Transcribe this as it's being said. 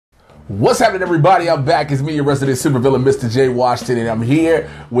What's happening, everybody? I'm back. It's me, your resident supervillain, Mr. J. Washington, and I'm here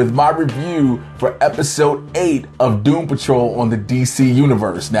with my review for episode 8 of Doom Patrol on the DC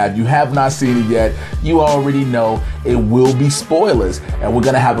Universe. Now, if you have not seen it yet, you already know it will be spoilers, and we're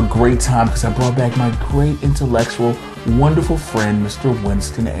going to have a great time because I brought back my great intellectual, wonderful friend, Mr.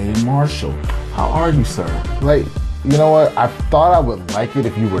 Winston A. Marshall. How are you, sir? You know what? I thought I would like it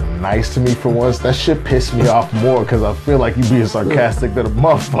if you were nice to me for once. That shit pissed me off more because I feel like you being sarcastic than a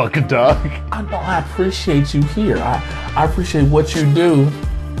motherfucker, dog. I know. I appreciate you here. I appreciate what you do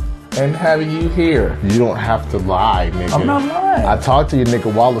and having you here. You don't have to lie, nigga. I'm not lying. I talked to your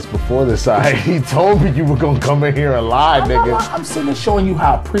nigga Wallace before this. He told me you were gonna come in here and lie, nigga. I'm sitting there showing you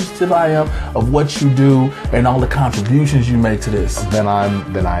how appreciative I am of what you do and all the contributions you make to this. Then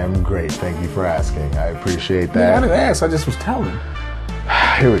I am great. Thank you for asking. I appreciate that. Yeah, I didn't ask. I just was telling.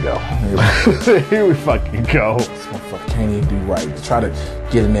 Here we go. Here we fucking go. This motherfucker can't even do right. Try to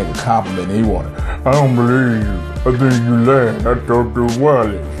get a nigga compliment and he want it. I don't believe you. I think you lying. I talked to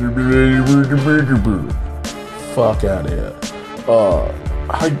Wallace. You believe you. Fuck out of here.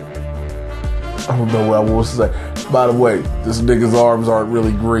 I don't know what I was to say. By the way, this nigga's arms aren't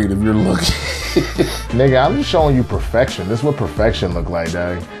really green if you're looking. Nigga, I'm just showing you perfection. This is what perfection look like,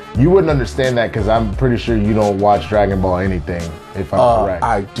 dog. You wouldn't understand that because I'm pretty sure you don't watch Dragon Ball anything, if I'm correct.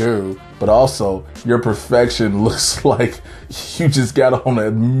 I do, but also your perfection looks like you just got on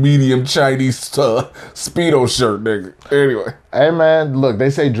a medium Chinese Speedo shirt, nigga. Anyway. Hey, man, look, they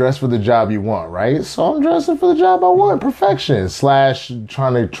say dress for the job you want, right? So I'm dressing for the job I want. Perfection /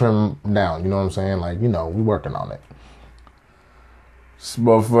 trying to trim down, you know what I'm saying? Like, you know, we working on it. This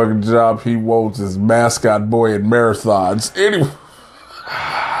motherfucking job he wants is mascot boy in marathons. Anyway.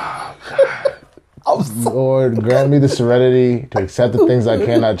 Lord, grant me the serenity to accept the things I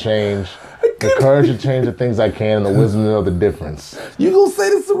cannot change, the courage to change the things I can, and the wisdom to know the difference. You gonna say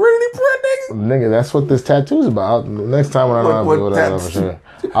the serenity prayer, nigga? Nigga, that's what this tattoo's about. Next time when I don't have to do whatever, for sure.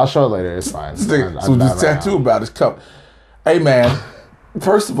 I'll show it later. It's fine. So this tattoo about is cup. Hey, man.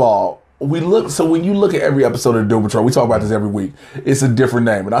 First of all, when you look at every episode of Doom Patrol, we talk about this every week. It's a different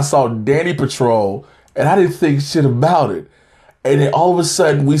name, and I saw Danny Patrol, and I didn't think shit about it. And then all of a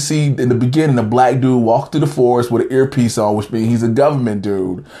sudden, we see in the beginning a black dude walk through the forest with an earpiece on, which means he's a government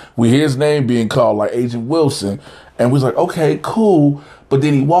dude. We hear his name being called like Agent Wilson. And we're like, okay, cool. But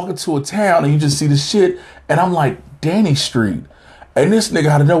then he walk into a town and you just see the shit. And I'm like, Danny Street. And this nigga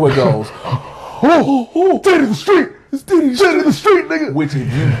out of nowhere goes, Danny the Street. It's Danny the Street, nigga. Which,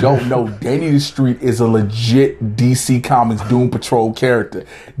 if you don't know, Danny the Street is a legit DC Comics Doom Patrol character.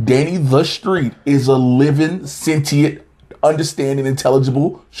 Danny the Street is a living, sentient, understanding,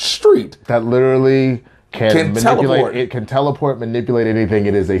 intelligible street that literally can manipulate. Teleport. It can teleport, manipulate anything.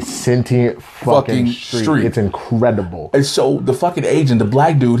 It is a sentient fucking street. It's incredible. And so the fucking agent, the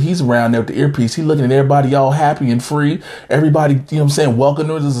black dude, he's around there with the earpiece. He looking at everybody all happy and free. Everybody, you know what I'm saying, welcome.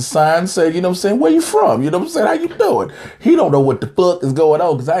 There's a sign saying, you know what I'm saying, where you from? You know what I'm saying, how you doing? He don't know what the fuck is going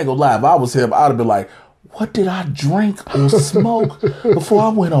on because I ain't gonna lie. If I was him, I'd have been like, what did I drink or smoke before I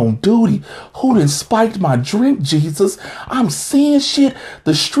went on duty? Who done spiked my drink, Jesus? I'm seeing shit.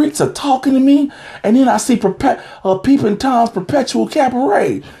 The streets are talking to me. And then I see Peeping Tom's Perpetual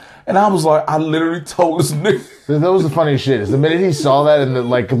Cabaret. And I was like, I literally told this nigga. That was the funniest shit. Is the minute he saw that, and then,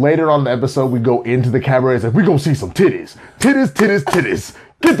 like, later on in the episode, we go into the cabaret. It's like, we gonna see some titties. Titties.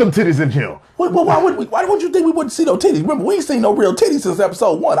 Get them titties in here. Why would you think we wouldn't see no titties? Remember, we ain't seen no real titties since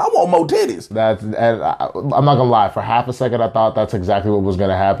episode 1. I want more titties. I'm not gonna lie. For half a second, I thought that's exactly what was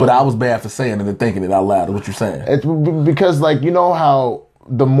gonna happen. But I was bad for saying it and thinking it out loud. What you're saying? It's because, like, you know how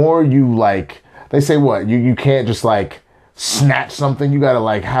the more you, like, they say what you can't just like snatch something. You gotta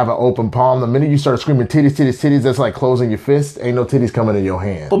like have an open palm. The minute you start screaming titties, that's like closing your fist. Ain't no titties coming in your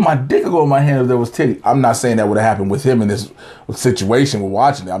hand. But my dick would go in my hand if there was titties. I'm not saying that would have happened with him in this situation. We're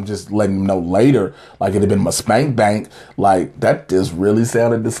watching it. I'm just letting him know later. Like it'd have been my spank bank. Like that just really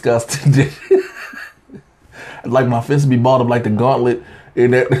sounded disgusting. Like my fist would be balled up like the gauntlet.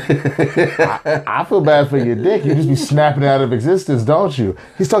 In that. I feel bad for your dick. You just be snapping it out of existence, don't you?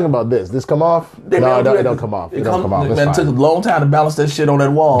 He's talking about this. This come off? No, it don't come off. It don't come off. Man, it took a long time to balance that shit on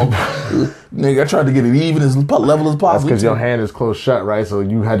that wall. Nigga, I tried to get it even as level as possible. That's because your hand is closed shut, right? So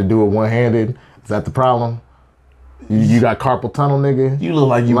you had to do it one-handed. Is that the problem? You got carpal tunnel, nigga? You look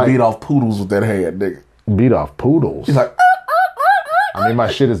like you beat off poodles with that hand, nigga. Beat off poodles? He's like, I mean,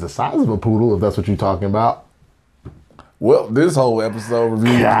 my shit is the size of a poodle, if that's what you're talking about. Well, this whole episode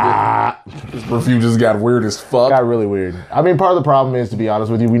this review just got weird as fuck. Got really weird. I mean, part of the problem is, to be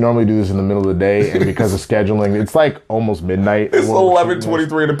honest with you, we normally do this in the middle of the day, and because of scheduling, it's like almost midnight. It's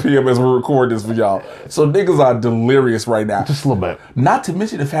 11:23 in the PM as we record this for y'all. So niggas are delirious right now. Just a little bit. Not to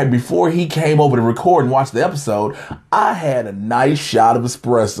mention the fact, before he came over to record and watch the episode, I had a nice shot of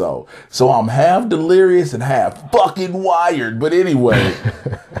espresso. So I'm half delirious and half fucking wired. But anyway,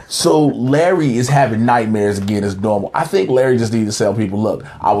 so Larry is having nightmares again as normal. I think Larry just needs to tell people, look,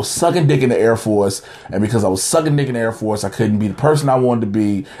 I was sucking dick in the Air Force, and because I was sucking dick in the Air Force, I couldn't be the person I wanted to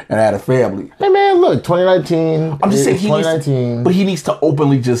be, and I had a family. Hey man, look, 2019. I'm just saying, he needs to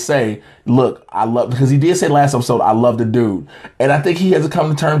openly just say, look, because he did say last episode, I love the dude. And I think he has to come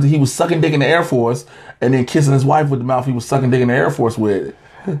to terms that he was sucking dick in the Air Force and then kissing his wife with the mouth he was sucking dick in the Air Force with.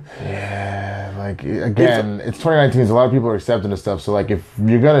 Yeah, like, again, it's 2019, so a lot of people are accepting this stuff. So, like, if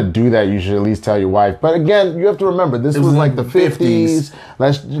you're gonna do that, you should at least tell your wife. But again, you have to remember, this was like the 50s.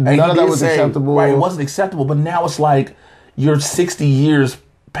 None of that was acceptable. Right, it wasn't acceptable, but now it's like you're 60 years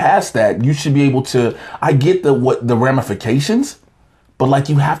past that. You should be able to. I get the ramifications, but like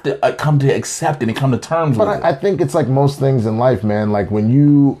you have to come to accept it and come to terms with it. But I think it's like most things in life, man. Like when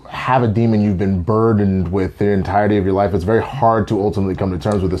you have a demon you've been burdened with the entirety of your life, it's very hard to ultimately come to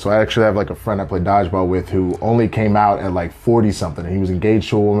terms with it. So I actually have like a friend I played dodgeball with who only came out at like 40 something. He was engaged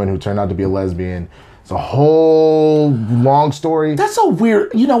to a woman who turned out to be a lesbian. It's a whole long story. That's so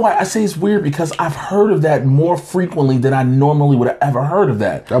weird. You know why I say it's weird? Because I've heard of that more frequently than I normally would have ever heard of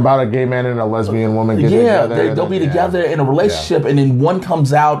that. About a gay man and a lesbian woman getting together. Yeah, they'll be together in a relationship, and then one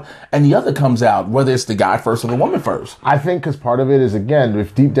comes out and the other comes out, whether it's the guy first or the woman first. I think because part of it is, again,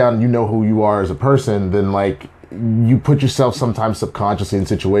 if deep down you know who you are as a person, then like you put yourself sometimes subconsciously in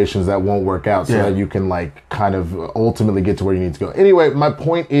situations that won't work out so that you can like kind of ultimately get to where you need to go. Anyway, my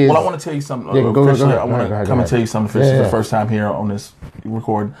point is... Well, I want to tell you something. Yeah, go ahead. I want to come and tell you something for the first time here on this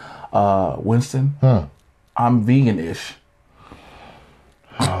recording. Winston, I'm vegan-ish.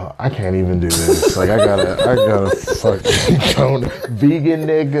 I can't even do this. Like I gotta fucking go. Vegan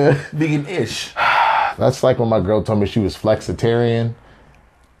nigga. Vegan-ish. That's like when my girl told me she was flexitarian.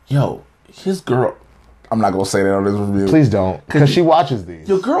 Yo, his girl... I'm not going to say that on this review. Please don't. Because she watches these.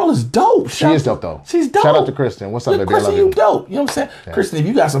 Your girl is dope. She is dope, though. She's dope. Shout out to Kristen. What's up, baby? Kristen, you dope. You know what I'm saying? Yeah. Kristen, if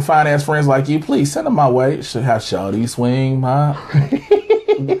you got some fine-ass friends like you, please send them my way. Should have Shawty swing my...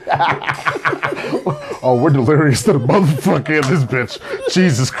 Oh, we're delirious to the motherfucker in this bitch.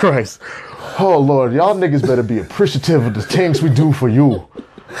 Jesus Christ. Oh, Lord. Y'all niggas better be appreciative of the things we do for you.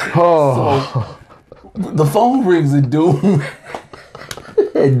 Oh. So, the phone rings at Doom...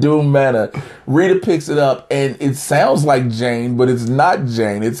 at Doom Manor. Rita picks it up, and it sounds like Jane, but it's not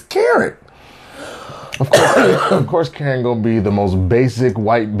Jane. It's Karen. Of course, Karen gonna be the most basic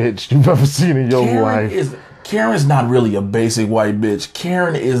white bitch you've ever seen in your life. Karen's not really a basic white bitch.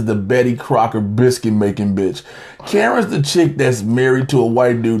 Karen is the Betty Crocker biscuit making bitch. Karen's the chick that's married to a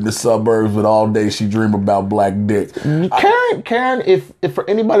white dude in the suburbs, but all day she dream about black dick. Karen, if for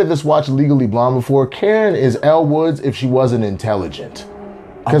anybody that's watched Legally Blonde before, Karen is Elle Woods if she wasn't intelligent.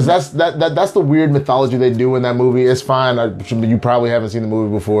 Because that's the weird mythology they do in that movie. It's fine. You probably haven't seen the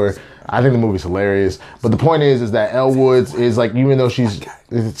movie before. I think the movie's hilarious. But the point is that Elle Woods is like, even though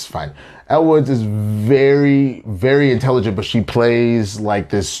it's fine. Elle Woods is very, very intelligent, but she plays like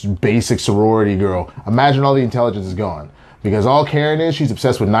this basic sorority girl. Imagine all the intelligence is gone. Because all Karen is, she's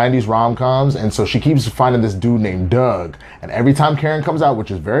obsessed with 90s rom-coms, and so she keeps finding this dude named Doug. And every time Karen comes out,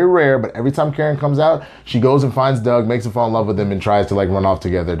 which is very rare, but every time Karen comes out, she goes and finds Doug, makes him fall in love with him, and tries to like run off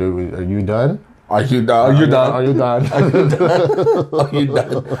together. Dude, are you done? Are you done? Are you done? Are you done? Are you done? Are you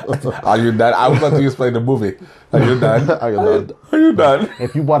done? Are you done? I was about to explain the movie. Are you done? Are you done? Are you done?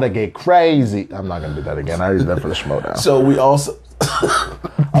 If you want to get crazy, I'm not gonna do that again. I already did that for the schmo now. So we also,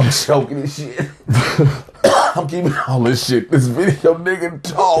 I'm choking this shit. I'm keeping all this shit. This video nigga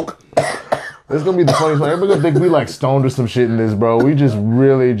talk. This is gonna be the funniest one. Everybody's gonna think we like stoned or some shit in this, bro. We just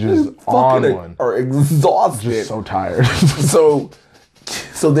really just on one. Or exhausted. Just so tired.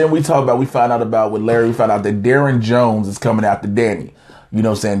 So then we found out about with Larry, we found out that Darren Jones is coming after Danny. You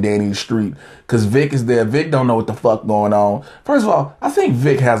know what I'm saying? Danny the Street. Because Vic is there. Vic don't know what the fuck going on. First of all, I think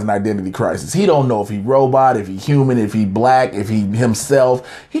Vic has an identity crisis. He don't know if he robot, if he human, if he black, if he himself.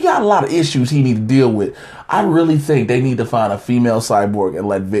 He got a lot of issues he need to deal with. I really think they need to find a female cyborg and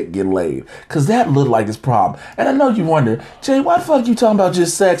let Vic get laid. Because that looked like his problem. And I know you wonder, Jay, why the fuck you talking about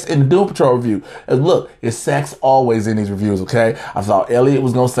just sex in the Doom Patrol review? And look, it's sex always in these reviews, okay? I thought Elliot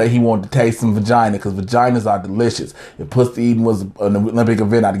was going to say he wanted to taste some vagina because vaginas are delicious. If pussy eating was an Olympic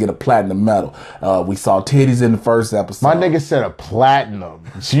event, I'd get a platinum medal. We saw titties in the first episode. My nigga said a platinum.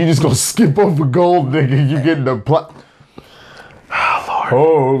 So you just gonna skip over gold, nigga. You getting the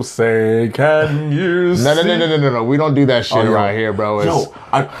Oh, say, can you see? No. We don't do that shit around here, bro. It's,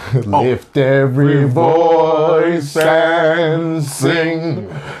 lift every voice and sing.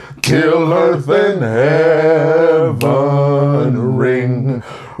 Till earth and heaven ring.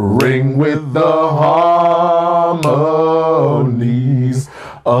 Ring with the harmonies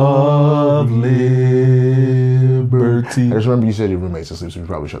of liberty. I just remember you said your roommate's asleep, so you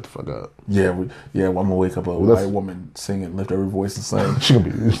probably shut the fuck up. Yeah, I'm gonna wake up a white woman singing, lift every voice and sing. She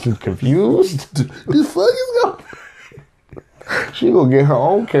gonna be confused. The fuck is going? She gonna get her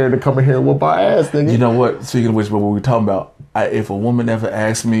own character to come in here and whoop our ass, nigga. You know what? Speaking of which, what we were talking about, if a woman ever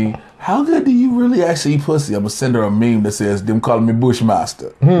asks me, how good do you really actually eat pussy? I'm gonna send her a meme that says, them calling me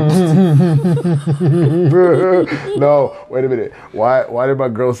Bushmaster. No, wait a minute. Why did my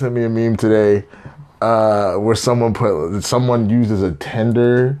girl send me a meme today where someone uses a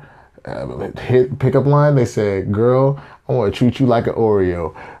Tinder pickup line? They said, girl, I want to treat you like an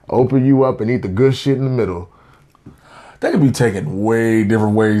Oreo. Open you up and eat the good shit in the middle. That could be taken way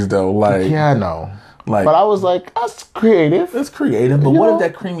different ways, though. Like, yeah, I know. Like, but I was like, that's creative. That's creative. But what if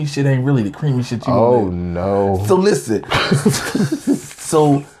that creamy shit ain't really the creamy shit you want? Oh, no. So listen.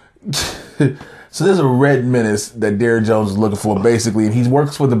 So there's a red menace that Derrick Jones is looking for, basically, and he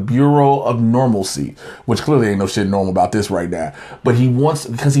works for the Bureau of Normalcy, which clearly ain't no shit normal about this right now. But he wants,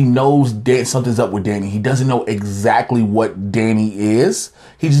 because he knows something's up with Danny. He doesn't know exactly what Danny is.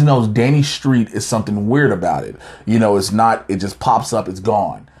 He just knows Danny Street is something weird about it. You know, it's not, it just pops up, it's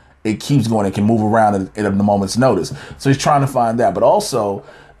gone. It keeps going, it can move around at a moment's notice. So he's trying to find that. But also,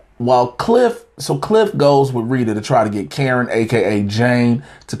 while Cliff goes with Rita to try to get Karen, aka Jane,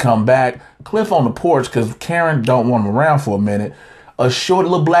 to come back. Cliff on the porch because Karen don't want him around for a minute. A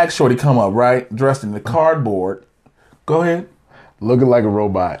little black shorty come up, right? Dressed in the cardboard. Go ahead. Looking like a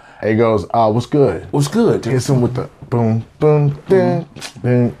robot. He goes, what's good? What's good? Hits him with the boom, boom, ding,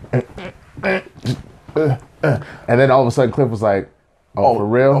 ding, and then all of a sudden Cliff was like, oh, for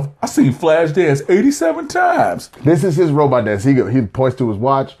real? I seen Flash dance 87 times. This is his robot dance. He points to his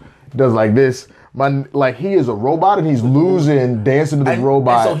watch, does like this. He is a robot and he's losing dancing to this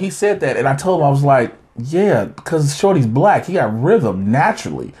robot. And so he said that, and I told him, I was like, yeah, because Shorty's black. He got rhythm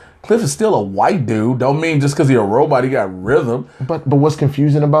naturally. Cliff is still a white dude. Don't mean just because he's a robot, he got rhythm. But what's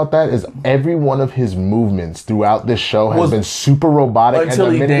confusing about that is every one of his movements throughout this show has been super robotic. Until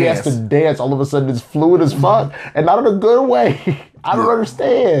and the minute he has to dance, all of a sudden it's fluid as fuck. And not in a good way. I don't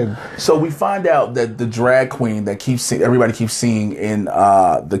understand. So we find out that the drag queen that everybody keeps seeing in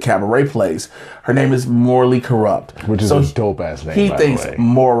the cabaret place, her name is Morally Corrupt. Which is a dope ass name. He thinks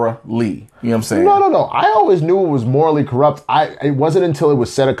Maura Lee. You know what I'm saying? No. I always knew it was Morally Corrupt. It wasn't until it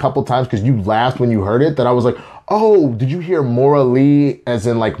was said a couple times because you laughed when you heard it that I was like, oh, did you hear Maura Lee as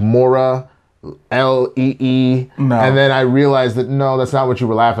in like Maura Lee? No. And then I realized that no, that's not what you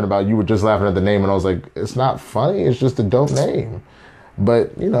were laughing about. You were just laughing at the name, and I was like, it's not funny. It's just a dope name.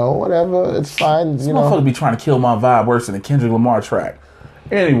 But, whatever. It's fine. This motherfucker be trying to kill my vibe worse than a Kendrick Lamar track.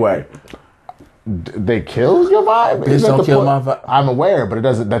 Anyway. They kill your vibe? Bitch, don't kill my vibe. I'm aware, but it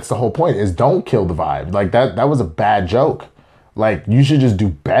doesn't. That's the whole point, is don't kill the vibe. Like, that was a bad joke. Like, you should just do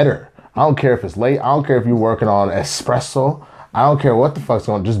better. I don't care if it's late. I don't care if you're working on espresso. I don't care what the fuck's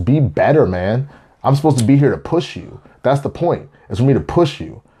going on. Just be better, man. I'm supposed to be here to push you. That's the point. It's for me to push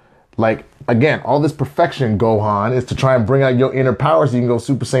you. Like, again, all this perfection, Gohan, is to try and bring out your inner power so you can go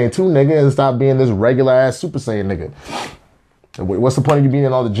Super Saiyan 2, nigga, and stop being this regular-ass Super Saiyan nigga. What's the point of you being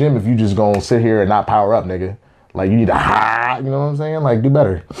in all the gym if you just gonna sit here and not power up, nigga? Like, you need to you know what I'm saying? Like, do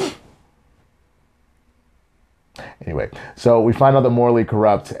better. Anyway, so we find out that Morally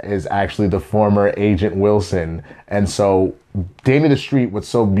Corrupt is actually the former Agent Wilson. And so Danny the Street, what's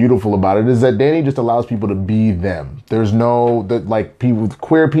so beautiful about it is that Danny just allows people to be them. There's no, people,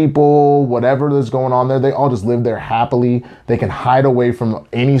 queer people, whatever that's going on there, they all just live there happily. They can hide away from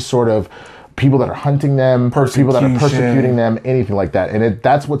any sort of people that are hunting them, people that are persecuting them, anything like that. And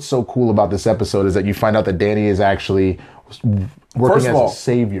that's what's so cool about this episode is that you find out that Danny is actually working as a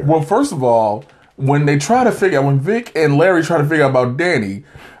savior. Well, first of all, when Vic and Larry try to figure out about Danny,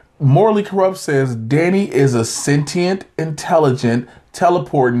 Morally Corrupt says Danny is a sentient, intelligent,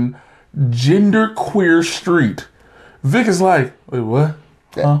 teleporting, genderqueer street. Vic is like, wait, what?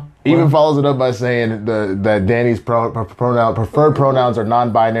 Huh? Even follows it up by saying that Danny's preferred pronouns are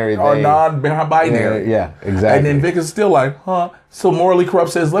non-binary. Or non-binary. Yeah, exactly. And then Vic is still like, huh? So Morally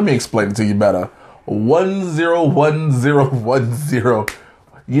Corrupt says, let me explain it to you better. 101010.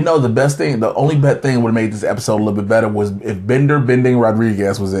 You know, the best thing, the only bad thing would have made this episode a little bit better was if Bending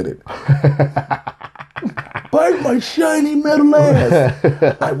Rodriguez was in it. Bite my shiny metal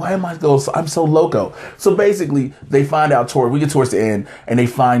ass. Why am I going? I'm so loco. So basically, they find out we get towards the end, and they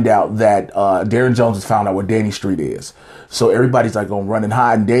find out that Darren Jones has found out where Danny Street is. So everybody's like gonna run and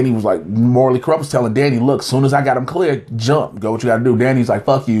hide, and Danny was like morally corrupt, was telling Danny, look, soon as I got him cleared, jump, go what you gotta do. Danny's like,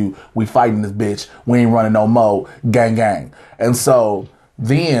 fuck you, we fighting this bitch, we ain't running no more, gang gang. And so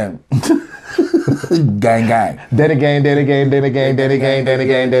then gang gang. Then again, then again, then again, then again, then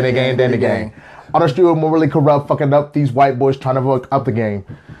again, then again, then again. Honest, you were morally corrupt, fucking up these white boys trying to fuck up the game.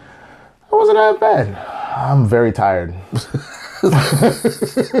 It wasn't that bad. I'm very tired.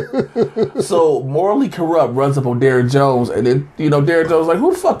 So morally corrupt runs up on Darren Jones, and then Darren Jones is like,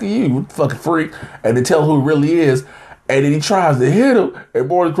 who the fuck are you fucking freak? And they tell who he really is, and then he tries to hit him, and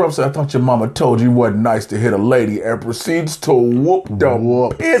morally corrupt says, I thought your mama told you it wasn't nice to hit a lady, and proceeds to whoop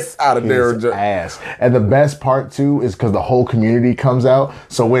the piss out of Darren Jones ass. And the best part too is because the whole community comes out,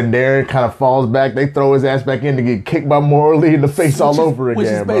 so when Darren kind of falls back, they throw his ass back in to get kicked by Morley in the face all over again. Which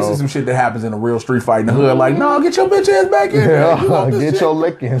is basically some shit that happens in a real street fight in the hood. Like, no, get your bitch ass back in. Get your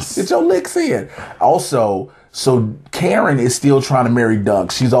lickings. Get your licks in. Also, so Karen is still trying to marry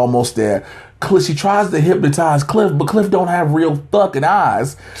Doug. She's almost there. She tries to hypnotize Cliff, but Cliff don't have real fucking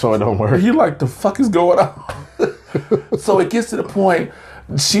eyes. So it don't work. You're like, the fuck is going on? So it gets to the point,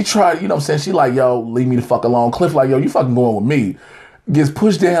 she tried, she like, yo, leave me the fuck alone. Cliff like, yo, you fucking going with me. Gets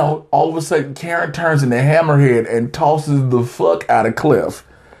pushed down. All of a sudden, Karen turns into Hammerhead and tosses the fuck out of Cliff.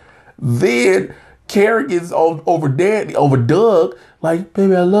 Then Karen gets over Doug, like,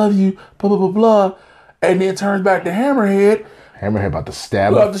 baby, I love you, blah, blah, blah, blah. And then turns back to Hammerhead. Hammerhead about to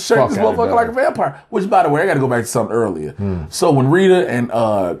stab about to shake this motherfucker like a vampire. Which, by the way, I got to go back to something earlier. So when Rita and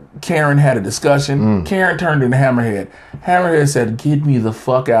Karen had a discussion, Karen turned into Hammerhead. Hammerhead said, get me the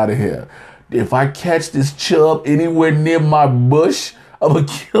fuck out of here. If I catch this chub anywhere near my bush, I'm going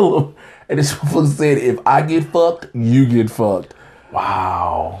to kill him. And this motherfucker said, if I get fucked, you get fucked.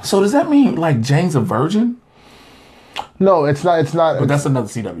 Wow. So does that mean, like, Jane's a virgin? No, it's not. But that's another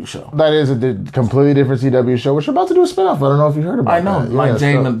CW show. That is a completely different CW show, which we're about to do a spinoff. I don't know if you heard about it. I know, that. like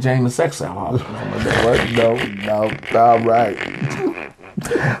Jane the Sex Salad. What? No, all right.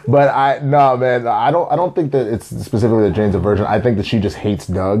 But man, I don't think that it's specifically that Jane's a virgin. I think that she just hates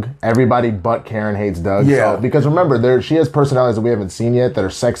Doug. Everybody but Karen hates Doug. Yeah. So, because remember, she has personalities that we haven't seen yet that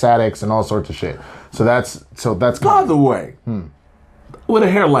are sex addicts and all sorts of shit. So that's. By the way, with a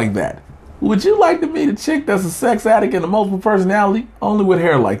hair like that, would you like to be the chick that's a sex addict and a multiple personality? Only with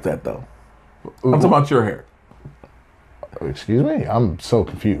hair like that, though. I'm talking about your hair. Excuse me? I'm so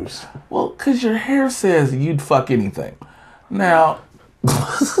confused. Well, because your hair says you'd fuck anything. Now...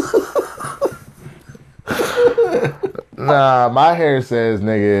 Nah, my hair says,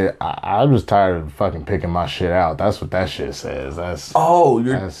 nigga, I'm just tired of fucking picking my shit out. That's what that shit says. All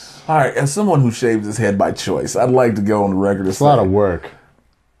right, as someone who shaves his head by choice, I'd like to go on the record to say... It's a lot of work.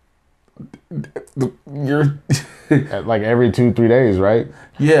 You're like every 2-3 days, right?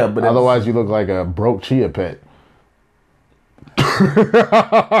 Yeah, but otherwise you look like a broke chia pet.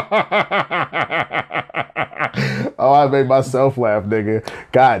 Oh, I made myself laugh, nigga.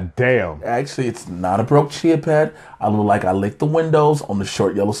 God damn. Actually, it's not a broke chia pet. I look like I licked the windows on the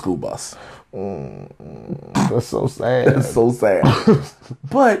short yellow school bus. That's so sad. That's so sad.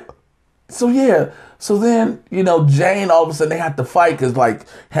 But so yeah. So then, Jane, all of a sudden, they have to fight because, like,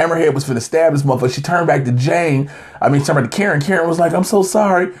 Hammerhead was finna stab this motherfucker. She turned back to turned back to Karen. Karen was like, I'm so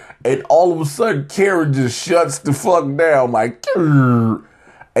sorry. And all of a sudden, Karen just shuts the fuck down, like, Grr.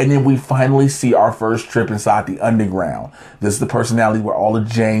 And then we finally see our first trip inside the underground. This is the personality where all of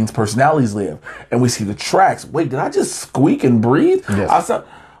Jane's personalities live. And we see the tracks. Wait, did I just squeak and breathe? Yes.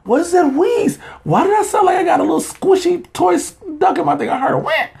 What is that wheeze? Why did I sound like I got a little squishy toy stuck in my thing? I heard a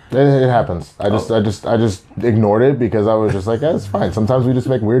wham. It happens. I just ignored it because I was just like, it's fine. Sometimes we just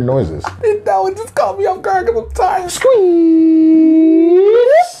make weird noises. No, it just caught me off guard because I'm tired. Squeeze.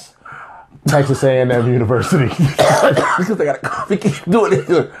 Texas A&M University. Because I got a coffee. Keep doing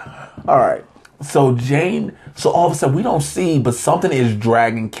it. All right. So all of a sudden we don't see, but something is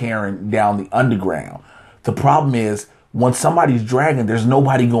dragging Karen down the underground. The problem is, when somebody's dragging, there's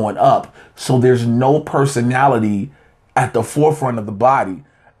nobody going up. So there's no personality at the forefront of the body.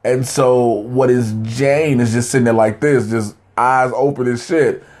 And so what is Jane is just sitting there like this, just eyes open and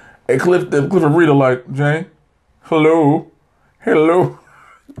shit. And Cliff and Rita like, Jane, hello. And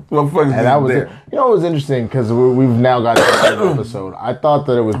that was it. It was interesting because we've now got to the episode. I thought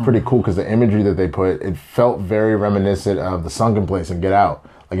that it was pretty cool because the imagery that they put, it felt very reminiscent of The Sunken Place and Get Out.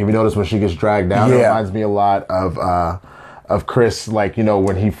 Like, if you notice when she gets dragged down, it reminds me a lot of of Chris, like, you know,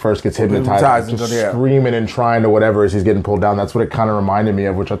 when he first gets hypnotized, just screaming and trying to whatever as he's getting pulled down. That's what it kind of reminded me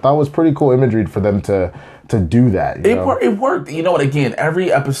of, which I thought was pretty cool imagery for them to do that. It worked. You know what? Again,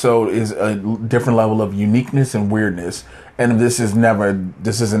 every episode is a different level of uniqueness and weirdness, and this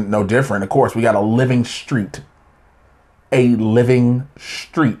isn't no different. Of course, we got a living street. A living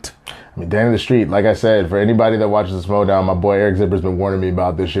street. I mean, Danny the Street, like I said, for anybody that watches the Smowdown, my boy Eric Zipper's been warning me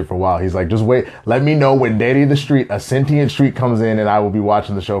about this shit for a while. He's like, just wait, let me know when Danny the Street, a sentient street, comes in, and I will be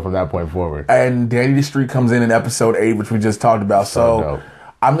watching the show from that point forward. And Danny the Street comes in episode 8, which we just talked about. So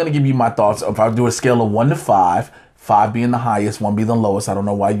I'm going to give you my thoughts. If I do a scale of 1 to 5, 5 being the highest, 1 being the lowest, I don't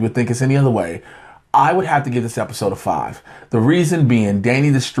know why you would think it's any other way, I would have to give this episode a 5. The reason being, Danny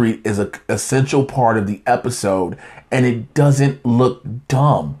the Street is an essential part of the episode, and it doesn't look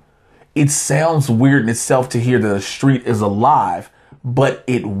dumb. It sounds weird in itself to hear that a street is alive, but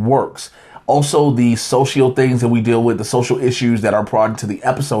it works. Also, the social things that we deal with, the social issues that are brought into the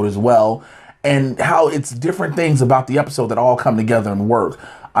episode as well, and how it's different things about the episode that all come together and work.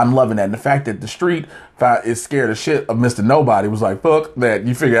 I'm loving that. And the fact that the street is scared of shit of Mr. Nobody was like, fuck that.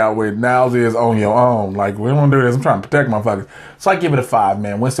 You figure out what now is on your own. Like, we don't want to do this. I'm trying to protect motherfuckers. So I give it a 5,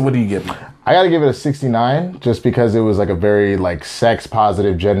 man. Winston, what do you give me? I got to give it a 69 just because it was like a very like sex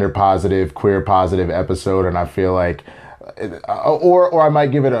positive, gender positive, queer positive episode. And I feel like, or I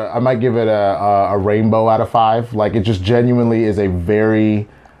might give it a rainbow out of 5. Like, it just genuinely is a very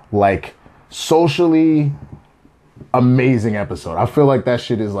like socially amazing episode. I feel like that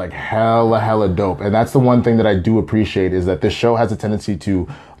shit is like hella dope. And that's the one thing that I do appreciate is that this show has a tendency to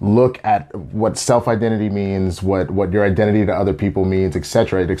look at what self-identity means, what your identity to other people means,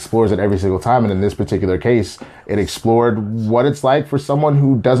 etc. It explores it every single time. And in this particular case, it explored what it's like for someone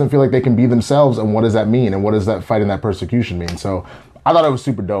who doesn't feel like they can be themselves, and what does that mean, and what does that fighting that persecution mean. So I thought it was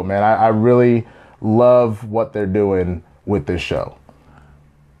super dope, man. I really love what they're doing with this show.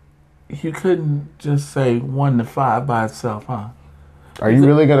 You couldn't just say 1 to 5 by itself, huh? Are you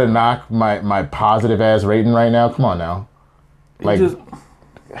really gonna knock my positive ass rating right now? Come on now. Like,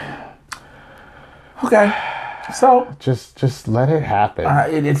 okay. So just let it happen.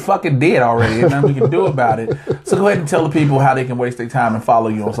 It fucking did already. There's nothing we can do about it. So go ahead and tell the people how they can waste their time and follow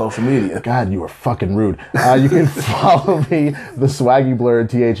you on social media. God, you are fucking rude. You can follow me, the Swaggy Blurred,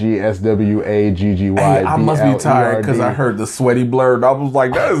 THESWAGGY. Hey, I must be tired because I heard the sweaty blurred. I was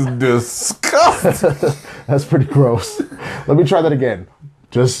like, that is disgusting. That's pretty gross. Let me try that again.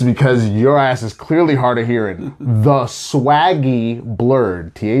 Just because your ass is clearly hard of hearing. The Swaggy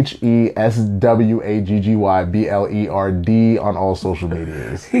Blurred, THESWAGGY BLERD on all social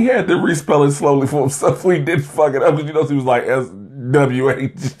medias. He had to respell it slowly for himself. We did fuck it up because he was like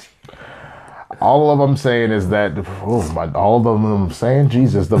SWAG. All of them saying is that, all of them saying,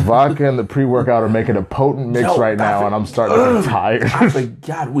 Jesus, the vodka and the pre-workout are making a potent mix right now, and I'm starting to get tired. I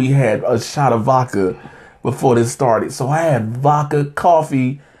forgot we had a shot of vodka before this started. So I had vodka,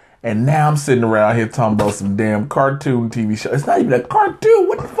 coffee, and now I'm sitting around here talking about some damn cartoon TV show. It's not even a cartoon.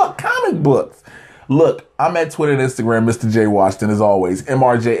 What the fuck? Comic books. Look, I'm at Twitter and Instagram, Mr. Jay Washington, as always.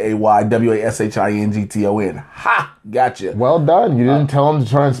 MRJAYWASHINGTON. Ha! Gotcha. Well done. You didn't tell them to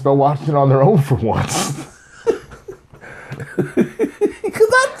try and spell Washington on their own for once. Because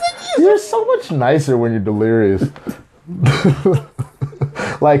I think you're so much nicer when you're delirious.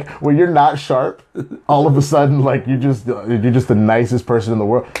 Like, when you're not sharp, all of a sudden, like, you're just the nicest person in the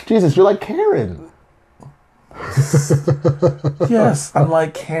world. Jesus, you're like Karen. Yes, I'm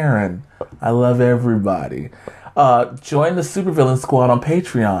like Karen. I love everybody. Join the Supervillain Squad on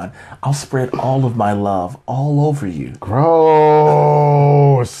Patreon. I'll spread all of my love all over you.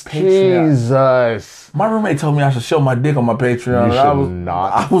 Gross. Jesus. My roommate told me I should show my dick on my Patreon. You should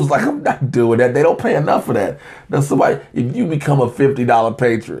not. I was like, I'm not doing that. They don't pay enough for that. Now, somebody, if you become a $50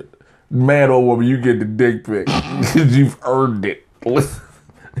 patron, man or woman, you get the dick pic because you've earned it. Listen.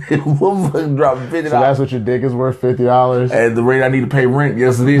 Drop $50. So that's what your dick is worth, $50? And the rate I need to pay rent,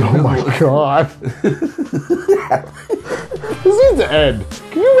 yes it is. Oh my God. This needs to end.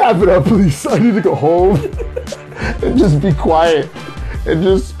 Can you wrap it up, please? I need to go home and just be quiet and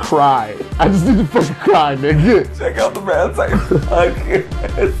just cry. I just need to fucking cry, nigga. Check out the Mad Titan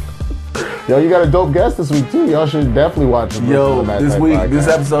podcast. Yo, you got a dope guest this week too. Y'all should definitely watch it. Yo, this week, this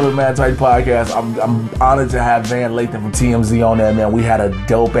episode of the Mad Titan podcast, I'm honored to have Van Lathan from TMZ on there, man. We had a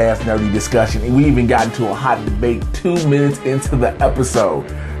dope ass nerdy discussion, and we even got into a hot debate 2 minutes into the episode.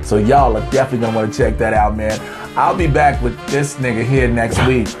 So y'all are definitely gonna want to check that out, man. I'll be back with this nigga here next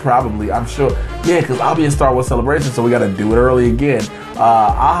week, probably. I'm sure. Yeah, because I'll be in Star Wars Celebration, so we gotta do it early again.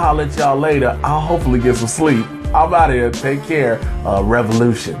 I'll holler at y'all later. I'll hopefully get some sleep. I'm out of here. Take care.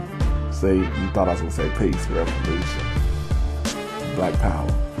 Revolution. See, you thought I was gonna say peace. Revolution. Black Power.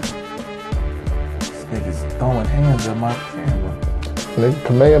 This nigga's throwing hands at my camera. Nigga,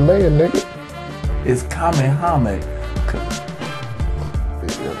 Kamehameha, nigga. It's Kamehameha.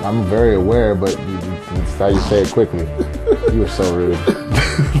 I'm very aware, but it's how you say it quickly. You were so rude.